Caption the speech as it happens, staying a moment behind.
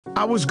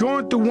I was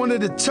going through one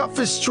of the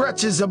toughest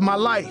stretches of my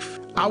life.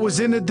 I was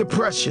in a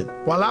depression.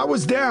 While I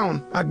was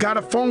down, I got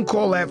a phone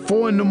call at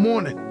 4 in the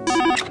morning.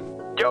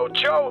 Yo,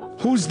 Joe.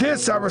 Who's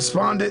this? I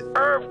responded.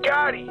 Irv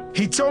Gotti.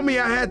 He told me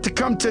I had to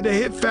come to the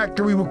Hit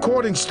Factory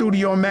recording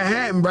studio in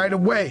Manhattan right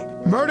away.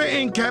 Murda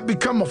Inc. had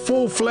become a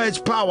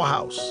full-fledged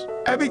powerhouse.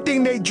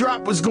 Everything they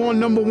dropped was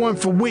going #1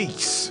 for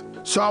weeks.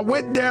 So I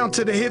went down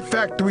to the Hit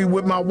Factory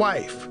with my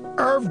wife.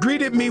 Irv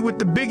greeted me with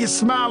the biggest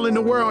smile in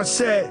the world and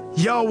said,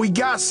 "Yo, we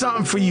got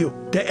something for you."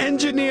 The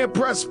engineer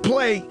pressed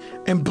play,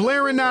 and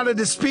blaring out of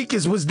the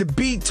speakers was the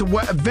beat to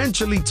what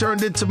eventually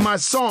turned into my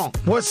song,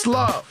 What's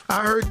Love?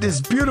 I heard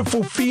this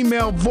beautiful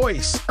female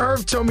voice.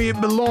 Irv told me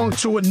it belonged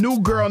to a new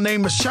girl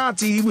named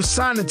Ashanti he was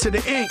signing to the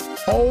Inc.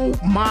 Oh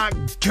my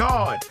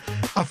God.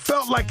 I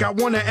felt like I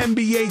won an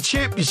NBA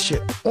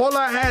championship. All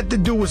I had to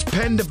do was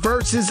pen the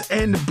verses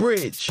and the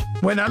bridge.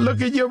 When I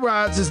look at your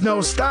eyes, there's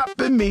no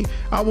stopping me.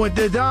 I went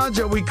to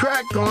Donja, we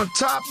crack on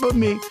top of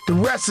me. The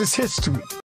rest is history.